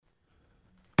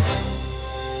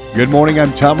Good morning,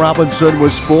 I'm Tom Robinson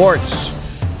with sports.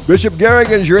 Bishop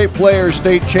Garrigan's your 8-player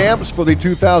state champs for the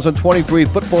 2023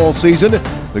 football season.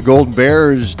 The Golden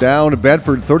Bears down to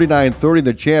Bedford 39-30 in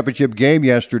the championship game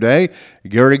yesterday.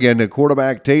 Garrigan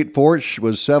quarterback Tate Forsch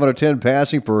was 7 of 10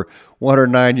 passing for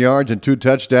 109 yards and 2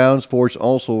 touchdowns. Forsch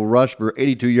also rushed for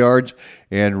 82 yards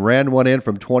and ran one in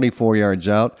from 24 yards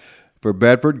out. For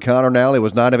Bedford, Connor Nally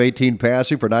was 9 of 18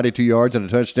 passing for 92 yards and a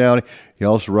touchdown. He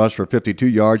also rushed for 52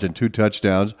 yards and 2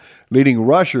 touchdowns. Leading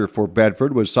rusher for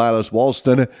Bedford was Silas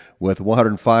Walston with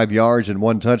 105 yards and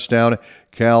 1 touchdown.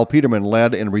 Cal Peterman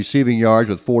led in receiving yards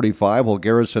with 45, while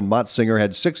Garrison Motzinger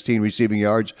had 16 receiving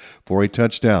yards for a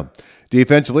touchdown.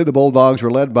 Defensively, the Bulldogs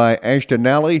were led by Ashton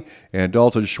Nally and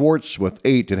Dalton Schwartz with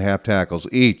 8.5 tackles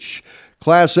each.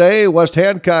 Class A, West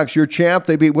Hancock's your champ.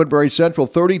 They beat Woodbury Central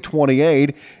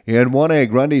 30-28 in 1A.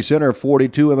 Grundy Center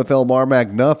 42, MFL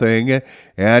Marmac nothing.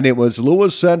 And it was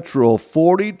Lewis Central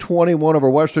 40-21 over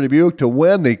Western Dubuque to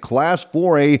win the Class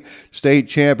 4A state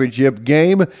championship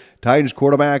game. Titans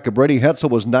quarterback Brady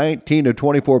Hetzel was 19 of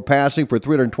 24 passing for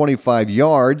 325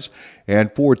 yards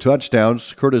and 4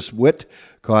 touchdowns. Curtis Witt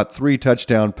caught 3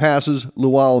 touchdown passes.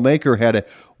 Lual Maker had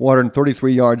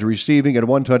 133 yards receiving and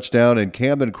 1 touchdown, and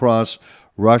Camden Cross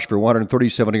rushed for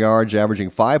 137 yards, averaging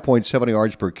 5.7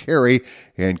 yards per carry,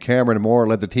 and Cameron Moore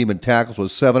led the team in tackles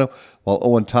with 7, while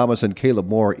Owen Thomas and Caleb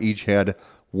Moore each had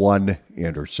 1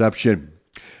 interception.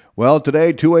 Well,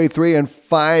 today, 2A, 3, and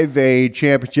 5A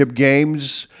championship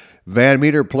games. Van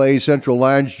Meter plays Central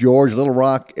Lyons George Little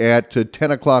Rock at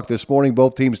 10 o'clock this morning,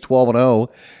 both teams 12-0.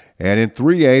 And in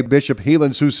 3A, Bishop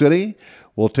Heelan Sioux City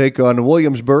will take on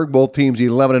Williamsburg, both teams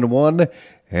 11-1.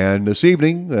 And this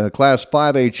evening, Class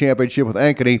 5A championship with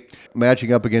Ankeny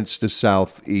matching up against the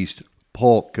Southeast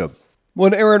Polk.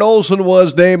 When Aaron Olson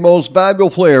was named Most Valuable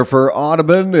Player for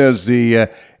Audubon as the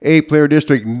 8-player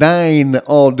District 9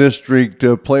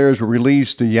 All-District players were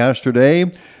released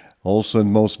yesterday.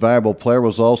 Olson, Most Valuable Player,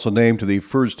 was also named to the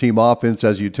first-team offense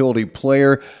as utility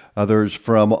player. Others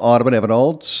from Audubon, Evan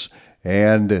Altz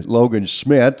and Logan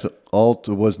Schmidt. Alt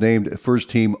was named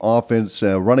first-team offense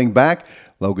running back.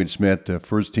 Logan Schmidt,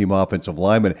 first-team offensive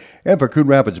lineman. And for Coon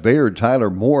Rapids Bayard, Tyler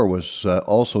Moore was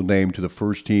also named to the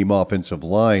first-team offensive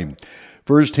line.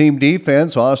 First-team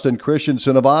defense, Austin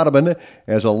Christensen of Audubon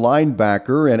as a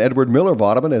linebacker and Edward Miller of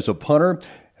Audubon as a punter.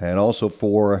 And also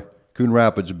for Coon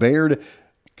Rapids Bayard,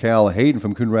 Cal Hayden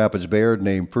from Coon Rapids Bayard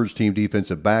named first-team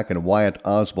defensive back, and Wyatt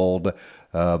Oswald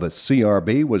of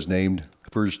CRB was named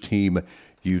first-team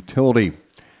utility.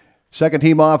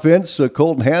 Second-team offense,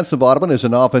 Colton Hansen of Audubon is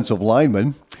an offensive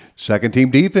lineman. Second-team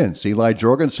defense, Eli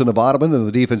Jorgensen of Audubon in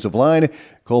the defensive line.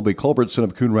 Colby Culbertson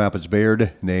of Coon Rapids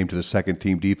Bayard named to the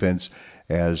second-team defense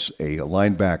as a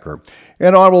linebacker.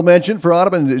 An honorable mention for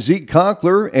Audubon, Zeke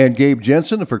Conkler and Gabe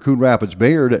Jensen. For Coon Rapids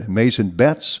Bayard, Mason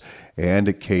Betts and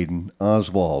Caden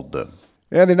Oswald.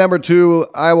 And the number 2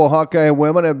 Iowa Hawkeye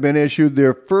women have been issued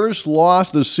their first loss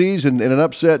of the season in an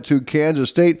upset to Kansas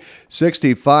State,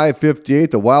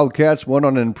 65-58. The Wildcats went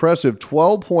on an impressive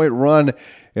 12-point run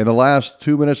in the last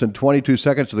 2 minutes and 22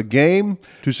 seconds of the game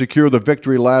to secure the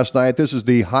victory last night. This is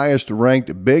the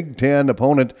highest-ranked Big Ten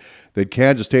opponent that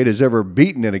Kansas State has ever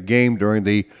beaten in a game during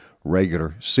the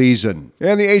regular season.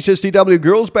 And the HSTW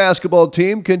girls basketball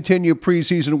team continue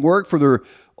preseason work for their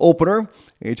opener.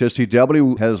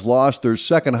 HSTW has lost their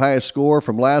second highest score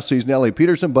from last season, Ellie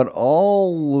Peterson, but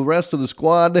all the rest of the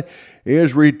squad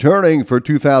is returning for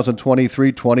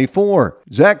 2023-24.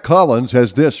 Zach Collins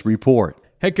has this report.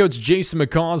 Head coach Jason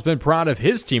McCall has been proud of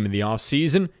his team in the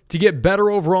offseason to get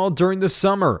better overall during the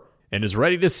summer and is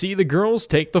ready to see the girls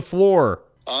take the floor.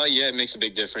 Yeah, it makes a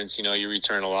big difference. You know, you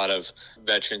return a lot of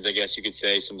veterans, I guess you could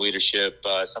say, some leadership,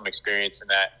 some experience in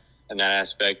that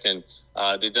aspect, and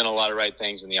they've done a lot of right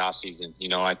things in the offseason. You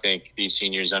know, I think these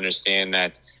seniors understand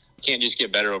that you can't just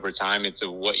get better over time. It's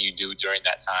what you do during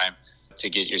that time to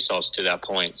get yourselves to that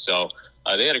point. So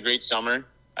they had a great summer.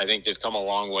 I think they've come a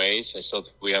long ways. I still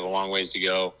think we have a long ways to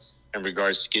go in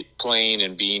regards to playing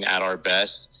and being at our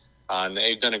best. And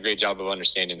they've done a great job of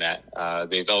understanding that.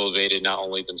 They've elevated not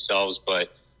only themselves,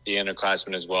 but the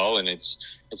underclassmen as well. And it's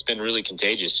been really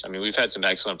contagious. I mean, we've had some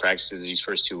excellent practices these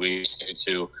first 2 weeks due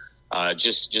to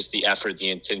just the effort, the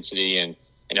intensity, and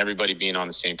everybody being on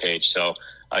the same page. So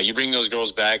you bring those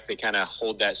girls back, they kind of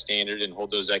hold that standard and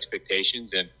hold those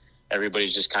expectations, and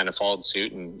everybody's just kind of followed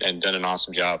suit and done an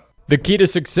awesome job. The key to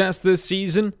success this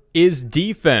season is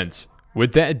defense.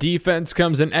 With that defense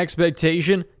comes an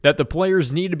expectation that the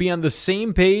players need to be on the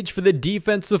same page for the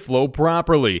defense to flow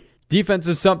properly. Defense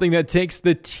is something that takes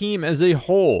the team as a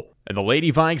whole, and the Lady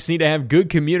Vikes need to have good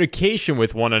communication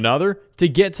with one another to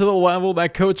get to the level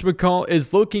that Coach McCall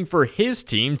is looking for his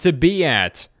team to be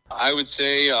at. I would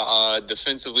say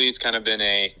defensively, it's kind of been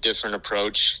a different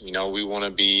approach. You know, we want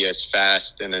to be as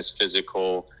fast and as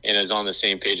physical and as on the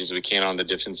same page as we can on the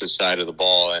defensive side of the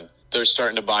ball. And they're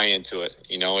starting to buy into it.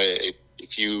 You know,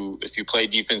 if you play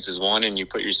defense as one and you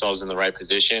put yourselves in the right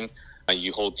position,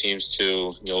 you hold teams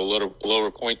to, you know, a little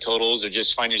lower point totals or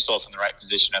just find yourself in the right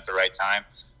position at the right time.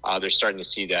 They're starting to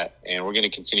see that. And we're going to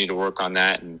continue to work on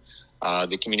that. And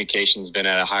the communication's been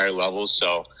at a higher level.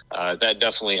 So that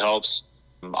definitely helps.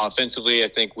 Offensively, I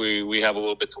think we have a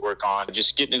little bit to work on.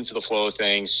 Just getting into the flow of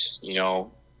things, you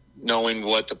know, knowing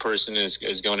what the person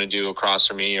is going to do across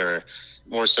from me, or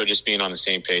more so just being on the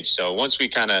same page. So once we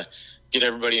kind of get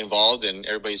everybody involved and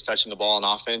everybody's touching the ball on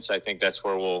offense, I think that's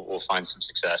where we'll find some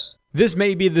success. This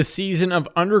may be the season of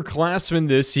underclassmen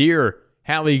this year.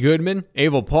 Hallie Goodman,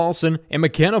 Ava Paulson, and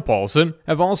McKenna Paulson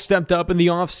have all stepped up in the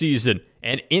offseason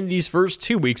and in these first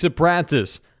 2 weeks of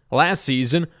practice. Last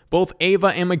season, both Ava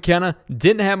and McKenna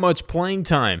didn't have much playing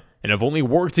time and have only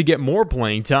worked to get more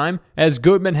playing time, as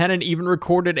Goodman hadn't even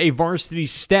recorded a varsity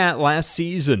stat last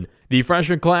season. The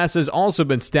freshman class has also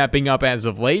been stepping up as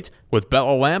of late, with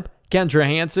Bella Lamp, Kendra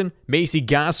Hansen, Macy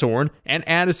Gosshorn, and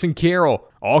Addison Carroll,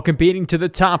 all competing to the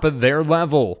top of their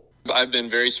level. I've been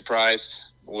very surprised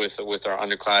with our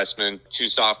underclassmen. 2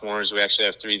 sophomores, we actually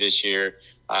have 3 this year,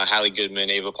 Hallie Goodman,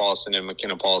 Ava Paulson, and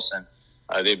McKenna Paulson.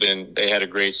 They had a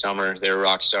great summer. They were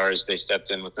rock stars. They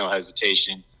stepped in with no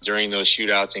hesitation during those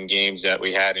shootouts and games that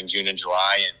we had in June and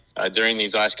July. And during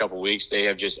these last couple of weeks, they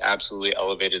have just absolutely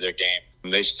elevated their game.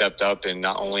 They've stepped up, and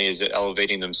not only is it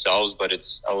elevating themselves, but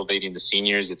it's elevating the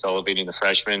seniors. It's elevating the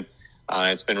freshmen.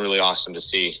 It's been really awesome to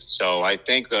see. So I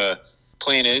think the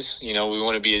plan is, you know, we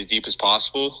want to be as deep as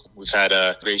possible. We've had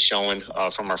a great showing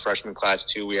from our freshman class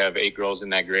too. We have 8 girls in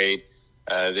that grade.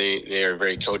 They are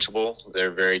very coachable.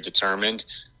 They're very determined.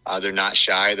 They're not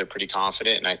shy. They're pretty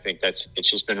confident. And I think it's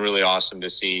just been really awesome to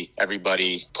see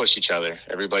everybody push each other,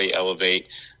 everybody elevate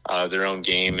their own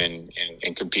game and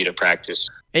compete at practice.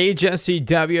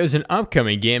 AHSCW has an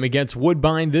upcoming game against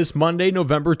Woodbine this Monday,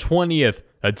 November 20th,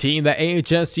 a team that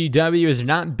AHSCW has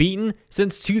not beaten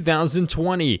since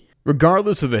 2020.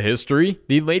 Regardless of the history,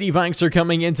 the Lady Vikes are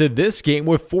coming into this game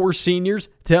with 4 seniors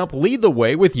to help lead the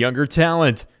way with younger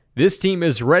talent. This team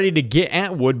is ready to get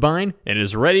at Woodbine and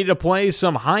is ready to play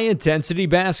some high-intensity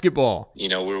basketball. You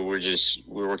know,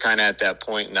 we're kind of at that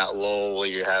point in that lull where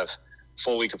you have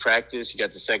full week of practice. You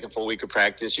got the second full week of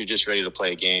practice. You're just ready to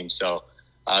play a game. So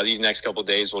these next couple of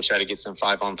days, we'll try to get some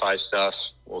 5-on-5 stuff.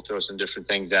 We'll throw some different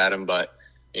things at them, but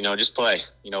you know, just play.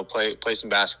 You know, play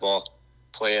some basketball.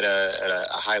 Play at a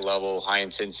high level, high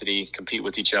intensity. Compete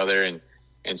with each other and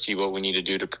see what we need to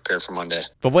do to prepare for Monday.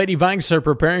 The Lady Vikes are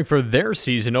preparing for their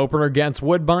season opener against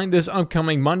Woodbine this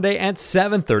upcoming Monday at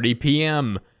 7:30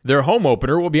 p.m. Their home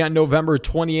opener will be on November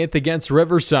 28th against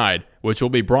Riverside, which will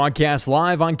be broadcast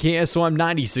live on KSOM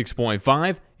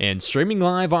 96.5 and streaming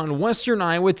live on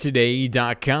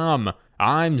WesternIowaToday.com.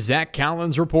 I'm Zach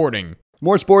Collins reporting.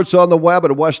 More sports on the web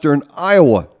at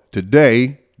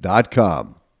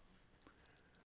WesternIowaToday.com.